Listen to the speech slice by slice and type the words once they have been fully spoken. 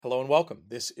Hello and welcome.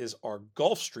 This is our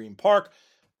Gulfstream Park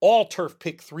All Turf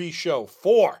Pick 3 show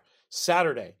for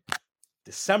Saturday,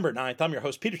 December 9th. I'm your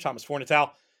host, Peter Thomas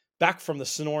Fornatal, back from the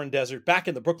Sonoran Desert, back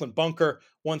in the Brooklyn bunker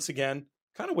once again.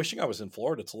 Kind of wishing I was in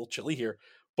Florida. It's a little chilly here,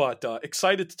 but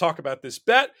excited to talk about this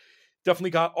bet. Definitely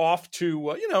got off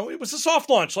to, it was a soft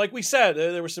launch. Like we said,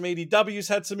 there were some ADWs,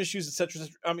 had some issues, etc.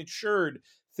 I'm assured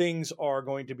things are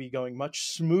going to be going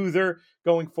much smoother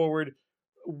going forward.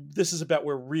 This is a bet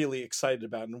we're really excited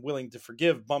about and willing to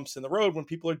forgive bumps in the road when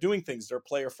people are doing things that are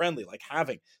player friendly, like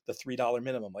having the $3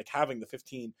 minimum, like having the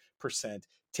 15%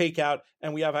 takeout.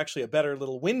 And we have actually a better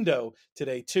little window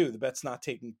today, too. The bet's not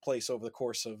taking place over the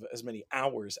course of as many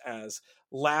hours as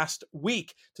last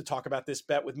week. To talk about this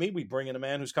bet with me, we bring in a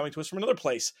man who's coming to us from another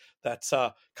place that's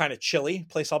kind of chilly,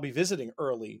 place I'll be visiting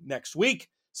early next week,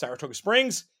 Saratoga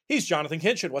Springs. He's Jonathan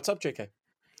Kinchin. What's up, JK?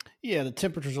 Yeah, the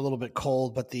temperature's a little bit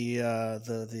cold, but the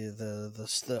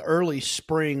early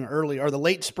spring, the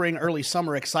late spring, early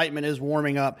summer excitement is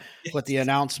warming up with the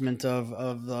announcement of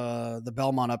the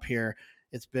Belmont up here.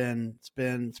 It's been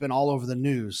all over the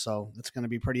news, so it's going to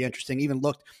be pretty interesting. Even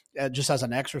looked at, just as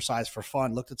an exercise for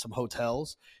fun, looked at some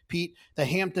hotels. Pete, the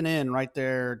Hampton Inn right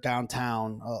there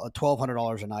downtown,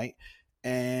 $1,200 a night.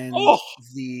 And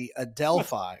the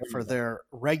Adelphi for their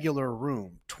regular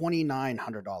room, $2,900 a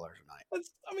night.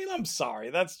 I'm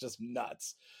sorry. That's just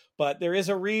nuts. But there is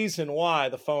a reason why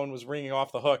the phone was ringing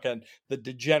off the hook and the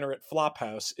degenerate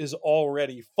Flophouse is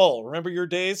already full. Remember your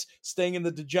days staying in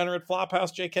the degenerate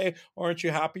Flophouse, JK? Aren't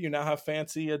you happy you now have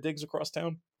fancy digs across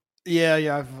town?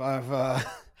 Yeah.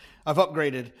 I've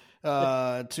upgraded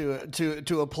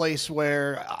to a place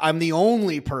where I'm the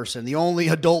only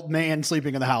adult man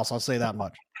sleeping in the house. I'll say that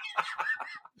much.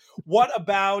 What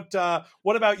about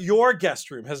your guest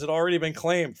room? Has it already been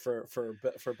claimed for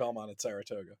Belmont at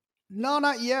Saratoga? No,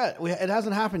 not yet. It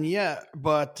hasn't happened yet,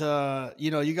 but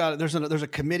you got there's a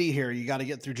committee here. You got to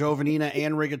get through Giovannina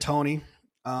and Rigatoni.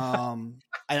 And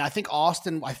I think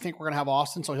Austin. I think we're gonna have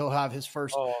Austin, so he'll have his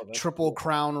first Triple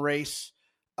Crown race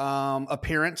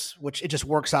appearance, which it just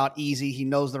works out easy. He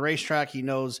knows the racetrack. He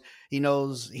knows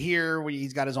here.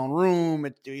 He's got his own room.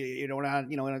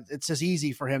 It's just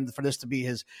easy for him for this to be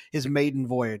his maiden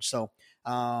voyage. So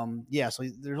so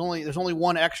there's only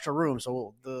one extra room.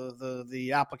 So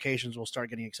the applications will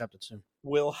start getting accepted soon.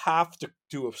 We'll have to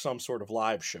do some sort of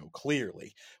live show.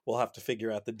 Clearly, we'll have to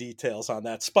figure out the details on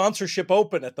that. Sponsorship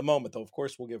open at the moment, though. Of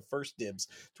course, we'll give first dibs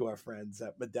to our friends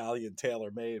at Medallion Tailor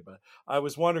Made. But I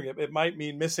was wondering if it might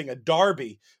mean missing a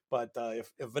derby. But if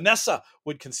Vanessa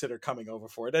would consider coming over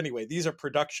for it. Anyway, these are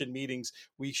production meetings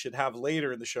we should have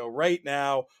later in the show. Right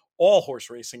now, all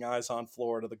horse racing eyes on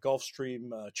Florida. The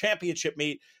Gulfstream Championship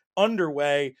meet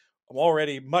underway. I'm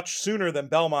already much sooner than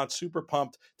Belmont, super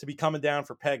pumped to be coming down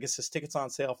for Pegasus. Tickets on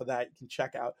sale for that. You can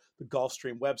check out the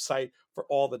Gulfstream website for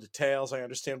all the details. I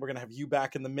understand we're going to have you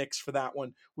back in the mix for that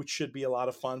one, which should be a lot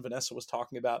of fun. Vanessa was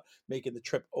talking about making the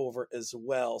trip over as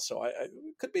well. So it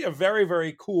could be a very,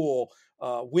 very cool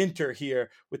winter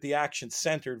here with the action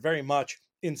centered very much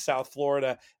in South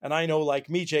Florida. And I know, like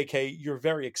me, JK, you're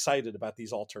very excited about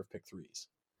these all-turf pick threes.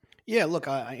 Yeah, look,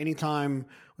 anytime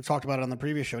we talked about it on the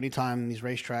previous show, anytime these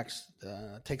racetracks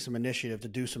take some initiative to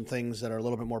do some things that are a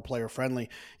little bit more player friendly,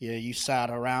 you sat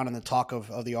around and the talk of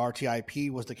the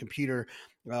RTIP was the computer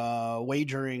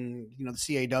wagering,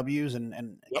 the CAWs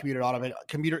and yep.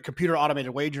 computer automated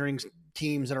wagering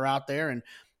teams that are out there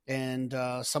and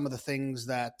some of the things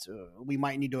that we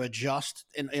might need to adjust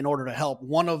in order to help.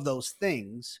 One of those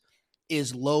things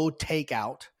is low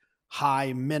takeout,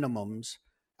 high minimums.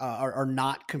 Are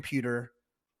not computer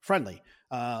friendly.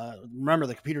 Remember,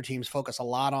 the computer teams focus a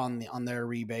lot on their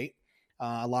rebate.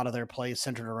 A lot of their play is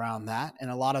centered around that,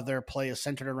 and a lot of their play is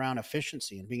centered around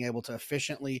efficiency and being able to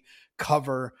efficiently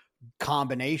cover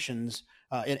combinations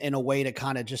in a way to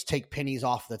kind of just take pennies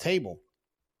off the table,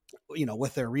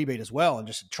 with their rebate as well, and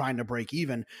just trying to break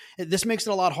even. This makes it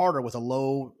a lot harder with a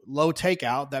low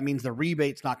takeout. That means the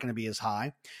rebate's not going to be as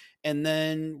high. And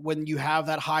then when you have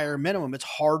that higher minimum, it's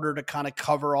harder to kind of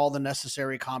cover all the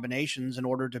necessary combinations in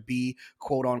order to be,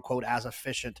 quote unquote, as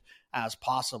efficient as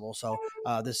possible. So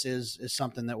this is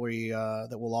something that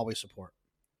we'll always support.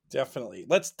 Definitely.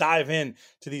 Let's dive in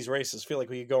to these races. I feel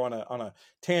like we could go on a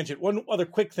tangent. One other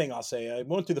quick thing I'll say, I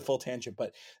won't do the full tangent,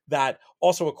 but that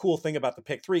also a cool thing about the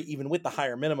pick three, even with the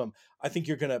higher minimum, I think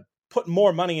you're going to put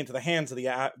more money into the hands of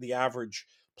the average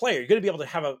player. You're going to be able to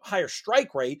have a higher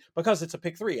strike rate because it's a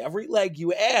pick three. Every leg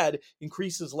you add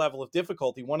increases level of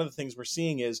difficulty. One of the things we're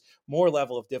seeing is more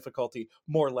level of difficulty,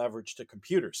 more leverage to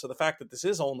computers. So the fact that this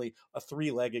is only a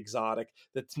 3-leg exotic,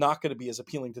 that's not going to be as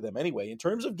appealing to them anyway. In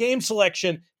terms of game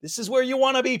selection, this is where you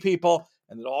want to be, people.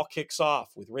 And it all kicks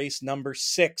off with race number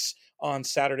 6 on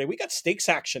Saturday. We got stakes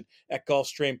action at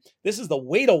Gulfstream. This is the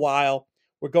wait a while.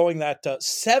 We're going that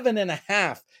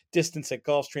 7.5 distance at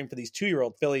Gulfstream for these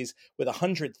 2-year-old fillies with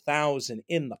 100,000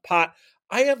 in the pot.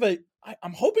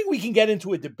 I'm hoping we can get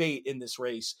into a debate in this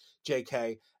race,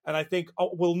 JK. And I think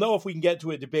we'll know if we can get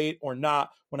to a debate or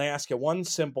not when I ask you one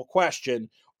simple question.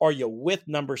 Are you with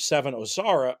number 7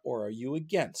 Ozara, or are you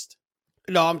against?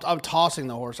 No, I'm tossing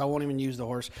the horse. I won't even use the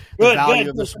horse. The Good, value good.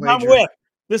 of this I'm wager. with.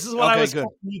 This is what I Okay, was good.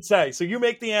 hoping you'd say. So you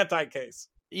make the anti-case.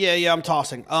 Yeah, I'm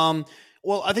tossing.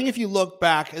 Well, I think if you look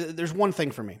back, there's one thing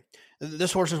for me.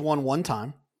 This horse has won one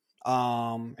time,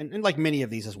 and like many of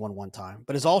these has won one time,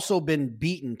 but has also been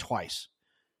beaten twice.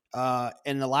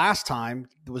 And the last time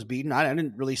it was beaten, I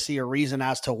didn't really see a reason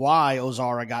as to why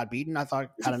Ozara got beaten. I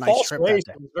thought had a nice trip race.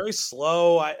 that day. It was very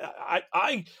slow.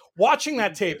 I watching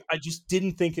that tape, I just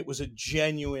didn't think it was a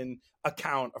genuine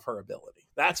account of her ability.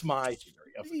 That's my theory.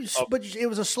 But it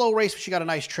was a slow race, but she got a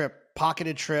nice trip,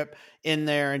 pocketed trip in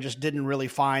there, and just didn't really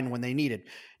find when they needed.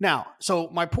 Now, so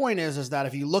my point is that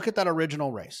if you look at that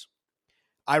original race,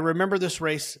 I remember this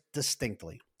race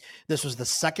distinctly. This was the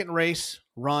second race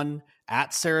run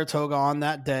at Saratoga on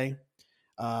that day.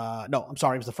 No, I'm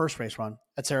sorry. It was the first race run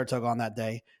at Saratoga on that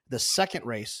day. The second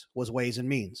race was Ways and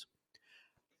Means.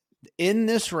 In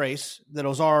this race that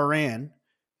Ozara ran,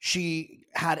 she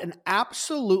had an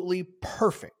absolutely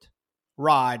perfect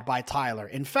ride by Tyler.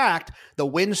 In fact, the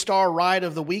WinStar ride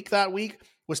of the week that week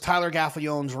was Tyler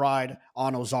Gaffalione's ride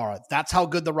on Ozara. That's how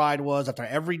good the ride was. After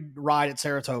every ride at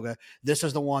Saratoga, this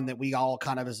is the one that we all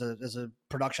kind of as a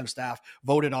production staff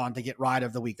voted on to get ride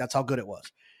of the week. That's how good it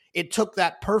was. It took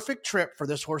that perfect trip for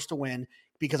this horse to win,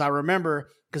 because I remember,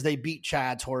 because they beat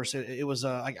Chad's horse. It was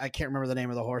I can't remember the name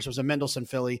of the horse. It was a Mendelssohn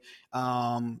filly.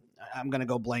 I'm going to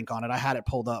go blank on it. I had it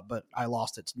pulled up, but I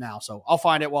lost it now. So I'll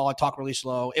find it while I talk really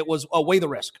slow. It was Weigh the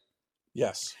Risk.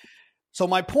 Yes. So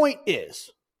my point is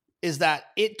that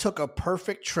it took a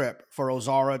perfect trip for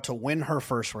Ozara to win her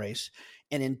first race.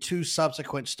 And in 2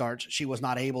 subsequent starts, she was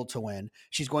not able to win.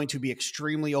 She's going to be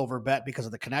extremely overbet because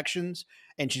of the connections,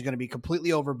 and she's going to be completely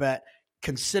overbet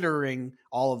considering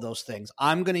all of those things.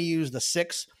 I'm going to use the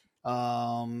 6.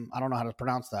 I don't know how to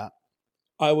pronounce that.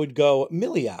 I would go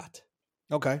Milliat.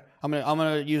 Okay. I'm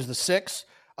going to use the 6,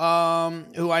 who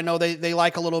I know they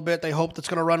like a little bit. They hope that's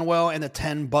going to run well. And the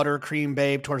 10 Buttercream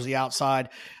Babe towards the outside,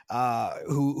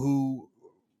 who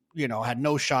had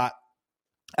no shot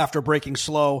after breaking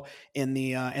slow in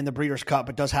the Breeders' Cup,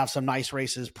 but does have some nice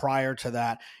races prior to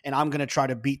that. And I'm going to try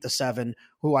to beat the 7,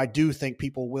 who I do think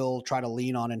people will try to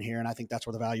lean on in here, and I think that's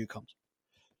where the value comes.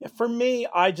 Yeah, for me,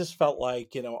 I just felt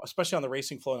like, especially on the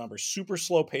Racing Flow numbers, super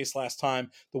slow pace last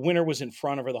time. The winner was in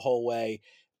front of her the whole way.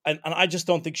 And I just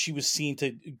don't think she was seen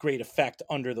to great effect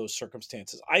under those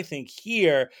circumstances. I think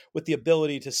here, with the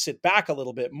ability to sit back a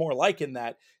little bit, more like in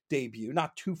that debut,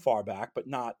 not too far back, but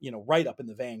not, right up in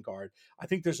the vanguard, I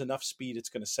think there's enough speed it's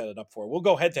going to set it up for. We'll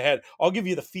go head to head. I'll give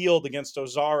you the field against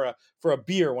Ozara for a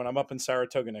beer when I'm up in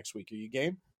Saratoga next week. Are you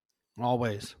game?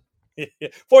 Always.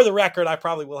 For the record, I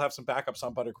probably will have some backups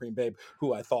on Buttercream Babe,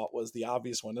 who I thought was the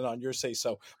obvious one, and on your say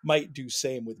so, might do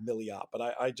same with Milliot. But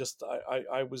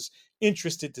I was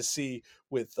interested to see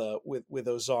with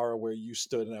Ozara where you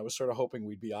stood, and I was sort of hoping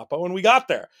we'd be oppo, and we got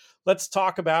there. Let's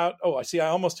talk about. Oh, I see. I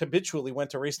almost habitually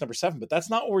went to race number 7, but that's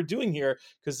not what we're doing here,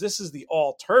 because this is the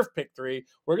all turf pick 3.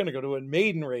 We're going to go to a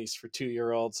maiden race for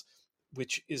 2-year-olds,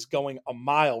 which is going a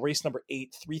mile. Race number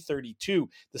 8, 3:32,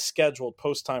 the scheduled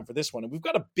post time for this one. And we've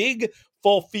got a big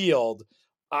full field.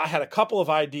 I had a couple of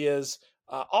ideas.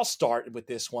 I'll start with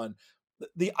this one.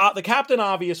 The Captain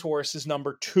Obvious horse is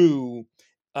number 2.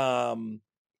 Do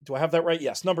I have that right?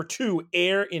 Yes. Number 2,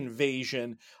 Air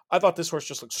Invasion. I thought this horse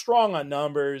just looked strong on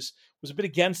numbers, was a bit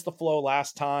against the flow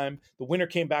last time. The winner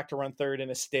came back to run 3rd in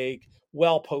a stake,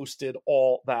 well posted,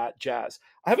 all that jazz.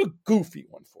 I have a goofy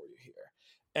one for you here.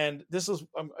 And this is,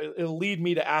 it'll lead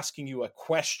me to asking you a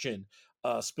question,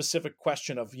 a specific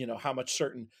question of, how much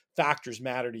certain factors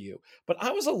matter to you. But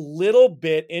I was a little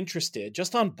bit interested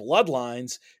just on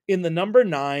bloodlines in the number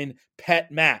 9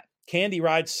 Pet Matt. Candy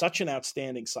rides such an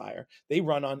outstanding sire. They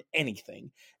run on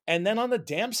anything. And then on the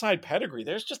damn side pedigree,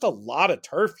 there's just a lot of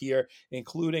turf here,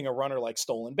 including a runner like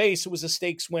Stolen Base, who was a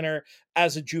stakes winner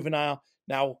as a juvenile.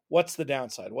 Now, what's the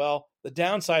downside? Well, the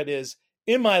downside is,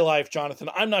 in my life, Jonathan,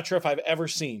 I'm not sure if I've ever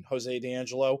seen Jose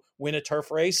D'Angelo win a turf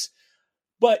race,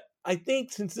 but I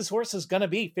think since this horse is going to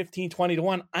be 15, 20 to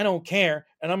 1, I don't care,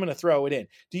 and I'm going to throw it in.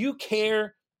 Do you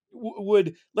care?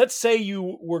 Let's say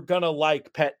you were going to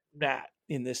like Pet Nat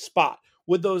in this spot.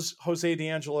 Would those Jose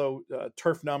D'Angelo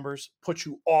turf numbers put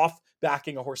you off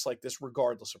backing a horse like this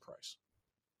regardless of price?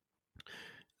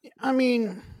 I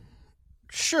mean,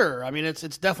 sure. I mean, it's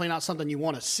definitely not something you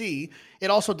want to see. It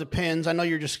also depends. I know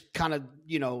you're just kind of,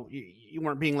 you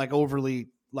weren't being like overly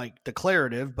like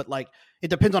declarative, but like it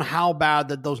depends on how bad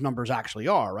that those numbers actually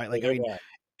are, right? Like, I mean,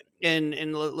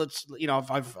 and let's,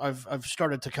 I've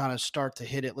started to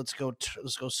hit it. Let's go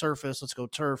surface. Let's go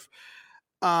turf.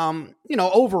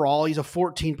 Overall, he's a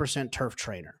 14% turf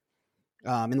trainer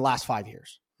in the last 5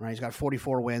 years, right? He's got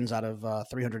 44 wins out of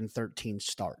 313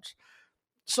 starts.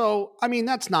 So, I mean,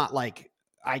 that's not like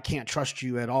I can't trust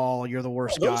you at all. You're the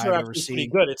worst guy I've ever seen. Pretty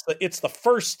good. It's the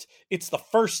first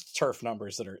turf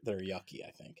numbers that are yucky,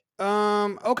 I think.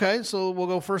 Okay, so we'll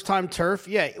go first time turf.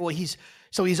 Yeah, well he's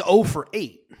 0 for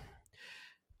 8.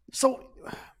 So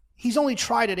he's only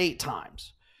tried it 8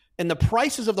 times. And the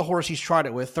prices of the horse he's tried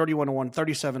it with, 31 to 1,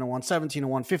 37 to 1, 17 to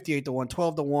 1, 58 to 1,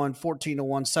 12 to 1, 14 to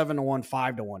 1, 7 to 1,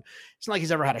 5 to 1. It's not like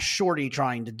he's ever had a shorty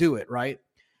trying to do it, right?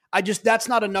 That's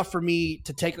not enough for me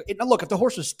to take. Look, if the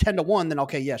horse was 10 to 1, then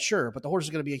okay, yeah, sure. But the horse is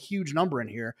going to be a huge number in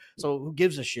here. So who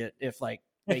gives a shit if like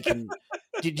they can,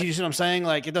 do you see what I'm saying?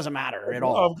 Like it doesn't matter at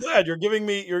all. I'm glad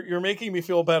you're making me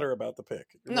feel better about the pick.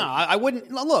 I wouldn't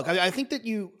look. I think that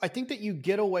you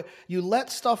get away. You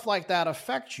let stuff like that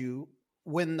affect you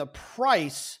when the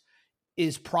price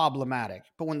is problematic.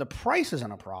 But when the price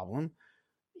isn't a problem,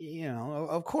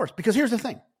 of course, because here's the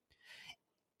thing.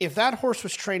 If that horse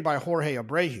was trained by Jorge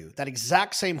Abreu, that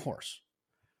exact same horse,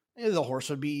 the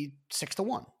horse would be 6 to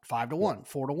 1, 5 to 1,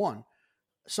 4 to 1.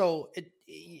 So,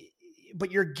 but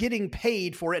you're getting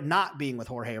paid for it not being with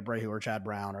Jorge Abreu or Chad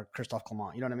Brown or Christophe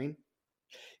Clement. You know what I mean?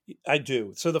 I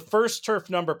do. So the first turf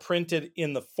number printed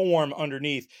in the form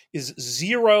underneath is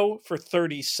 0 for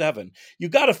 37. You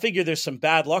got to figure there's some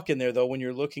bad luck in there, though, when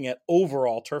you're looking at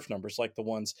overall turf numbers like the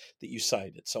ones that you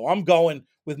cited. So I'm going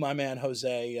with my man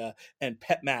Jose and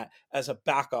Pet Matt as a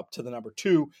backup to the number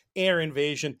 2, Air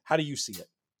Invasion. How do you see it?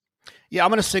 Yeah, I'm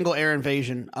going to single Air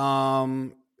Invasion.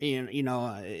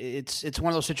 It's one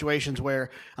of those situations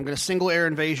where I'm going to single Air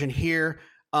Invasion here.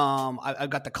 I've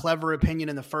got the clever opinion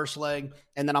in the first leg,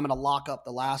 and then I'm going to lock up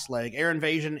the last leg. Air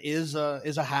Invasion is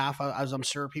a half, as I'm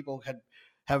sure people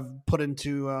have put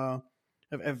into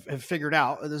have figured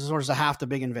out. This is sort of a half to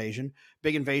Big Invasion.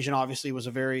 Big Invasion obviously is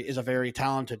a very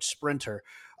talented sprinter,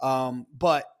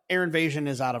 but Air Invasion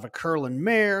is out of a Curlin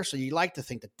mare, so you like to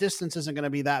think the distance isn't going to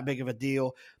be that big of a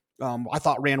deal. I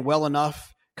thought ran well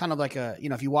enough. Kind of like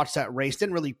if you watch that race,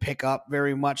 didn't really pick up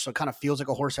very much. So it kind of feels like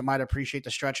a horse that might appreciate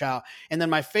the stretch out. And then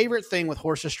my favorite thing with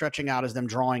horses stretching out is them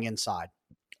drawing inside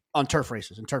on turf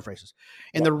races.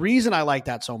 And the reason I like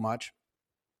that so much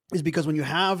is because when you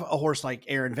have a horse like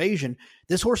Air Invasion,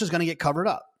 this horse is going to get covered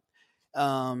up. They're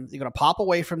going to pop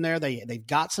away from there. They've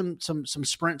got some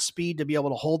sprint speed to be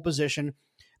able to hold position.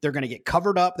 They're going to get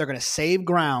covered up. They're going to save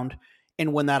ground.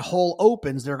 And when that hole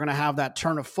opens, they're going to have that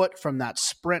turn of foot from that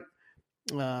sprint,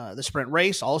 the sprint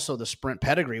race, also the sprint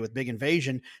pedigree with Big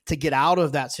Invasion to get out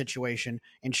of that situation,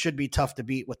 and should be tough to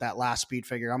beat with that last speed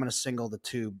figure. I'm going to single the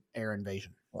 2 Air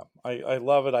Invasion. Well, I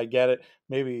love it. I get it.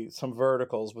 Maybe some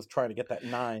verticals with trying to get that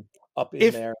 9 up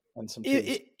in there and some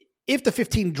if the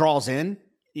 15 draws in,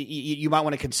 you might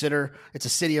want to consider it's a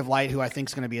City of Light, who I think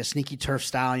is going to be a sneaky turf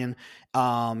stallion.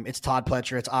 It's Todd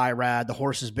Pletcher. It's IRAD. The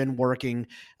horse has been working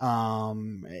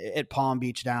at Palm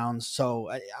Beach Downs.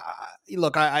 So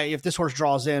look, if this horse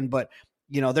draws in, but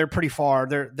they're pretty far.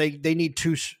 They need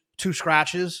two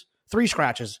scratches, 3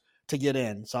 scratches to get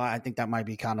in. So I think that might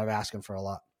be kind of asking for a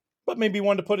lot. But maybe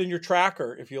one to put in your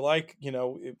tracker if you like,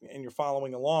 and you're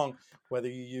following along, whether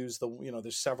you use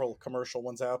there's several commercial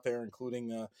ones out there,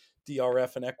 including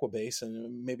DRF and Equibase,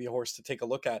 and maybe a horse to take a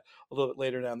look at a little bit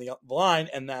later down the line.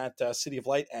 And that City of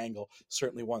Light angle,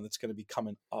 certainly one that's going to be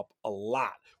coming up a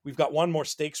lot. We've got one more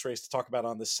stakes race to talk about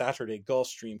on this Saturday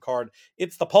Gulfstream card.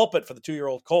 It's the pulpit for the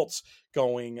 2-year-old colts,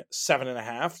 going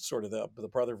 7.5, sort of the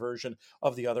brother version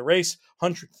of the other race.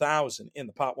 100,000 in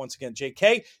the pot once again.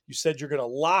 JK, you said you're going to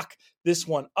lock this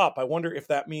one up. I wonder if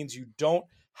that means you don't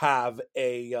have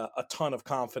a ton of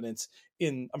confidence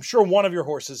in. I'm sure one of your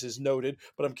horses is noted,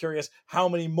 but I'm curious how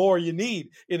many more you need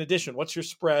in addition. What's your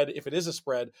spread, if it is a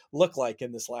spread, look like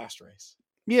in this last race?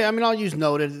 Yeah, I mean, I'll use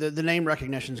noted. The name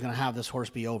recognition is going to have this horse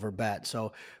be over bet.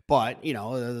 So, but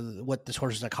what this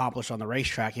horse has accomplished on the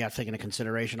racetrack, you have to take into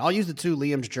consideration. I'll use the 2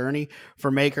 Liam's Journey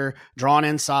for Maker, drawn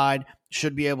inside,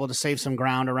 should be able to save some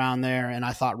ground around there. And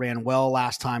I thought ran well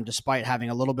last time, despite having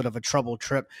a little bit of a troubled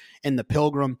trip in the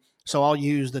Pilgrim. So I'll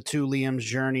use the 2 Liam's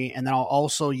Journey, and then I'll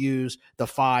also use the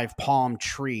 5 Palm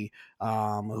Tree,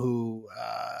 who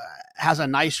has a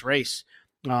nice race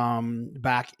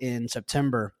back in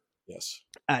September. Yes.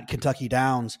 At Kentucky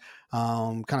Downs,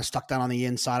 kind of stuck down on the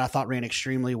inside. I thought ran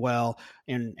extremely well.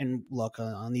 And look,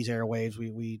 on these airwaves,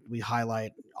 we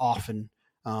highlight often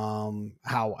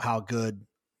how good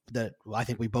that I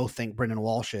think we both think Brendan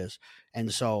Walsh is. And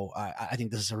so I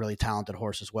think this is a really talented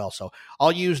horse as well. So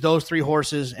I'll use those 3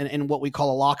 horses in what we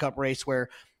call a lockup race where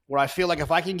I feel like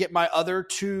if I can get my other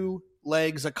 2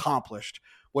 legs accomplished,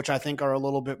 which I think are a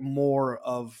little bit more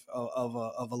of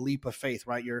a leap of faith,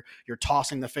 right? You're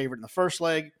tossing the favorite in the first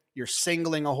leg. You're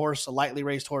singling a horse, a lightly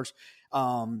raced horse,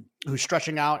 who's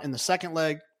stretching out in the second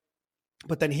leg.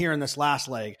 But then here in this last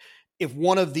leg, if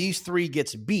one of these 3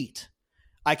 gets beat,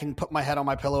 I can put my head on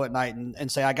my pillow at night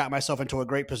and say I got myself into a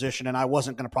great position and I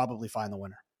wasn't going to probably find the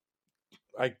winner.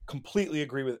 I completely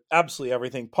agree with absolutely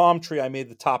everything. Palm Tree, I made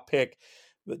the top pick.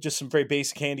 Just some very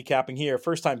basic handicapping here.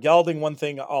 First time gelding, one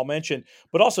thing I'll mention,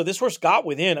 but also this horse got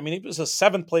within. I mean, it was a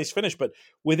 7th place finish, but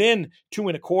within 2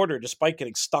 1/4, despite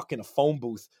getting stuck in a phone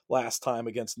booth last time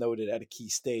against Noted at a key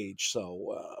stage.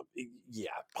 So,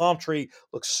 yeah, Palm Tree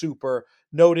looks super.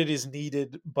 Noted is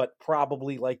needed, but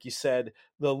probably, like you said,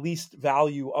 the least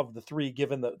value of the 3,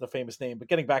 given the famous name. But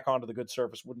getting back onto the good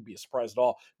surface wouldn't be a surprise at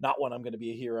all. Not one I'm going to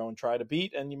be a hero and try to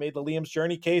beat. And you made the Liam's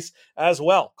Journey case as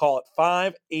well. Call it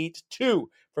 5-8-2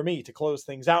 for me to close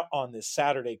things out on this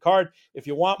Saturday card. If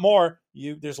you want more,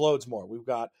 there's loads more. We've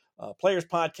got Players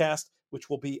Podcast, which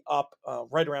will be up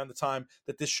right around the time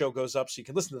that this show goes up, so you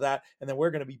can listen to that. And then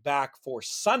we're going to be back for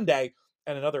Sunday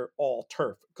and another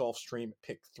all-turf Gulfstream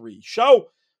Pick 3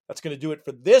 show. That's going to do it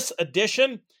for this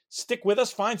edition. Stick with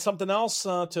us. Find something else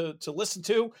to listen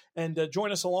to and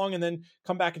join us along, and then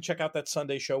come back and check out that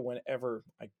Sunday show whenever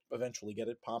I eventually get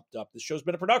it popped up. This show's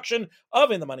been a production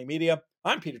of In the Money Media.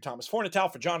 I'm Peter Thomas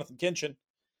Fornital for Jonathan Kinchin.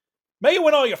 May you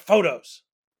win all your photos.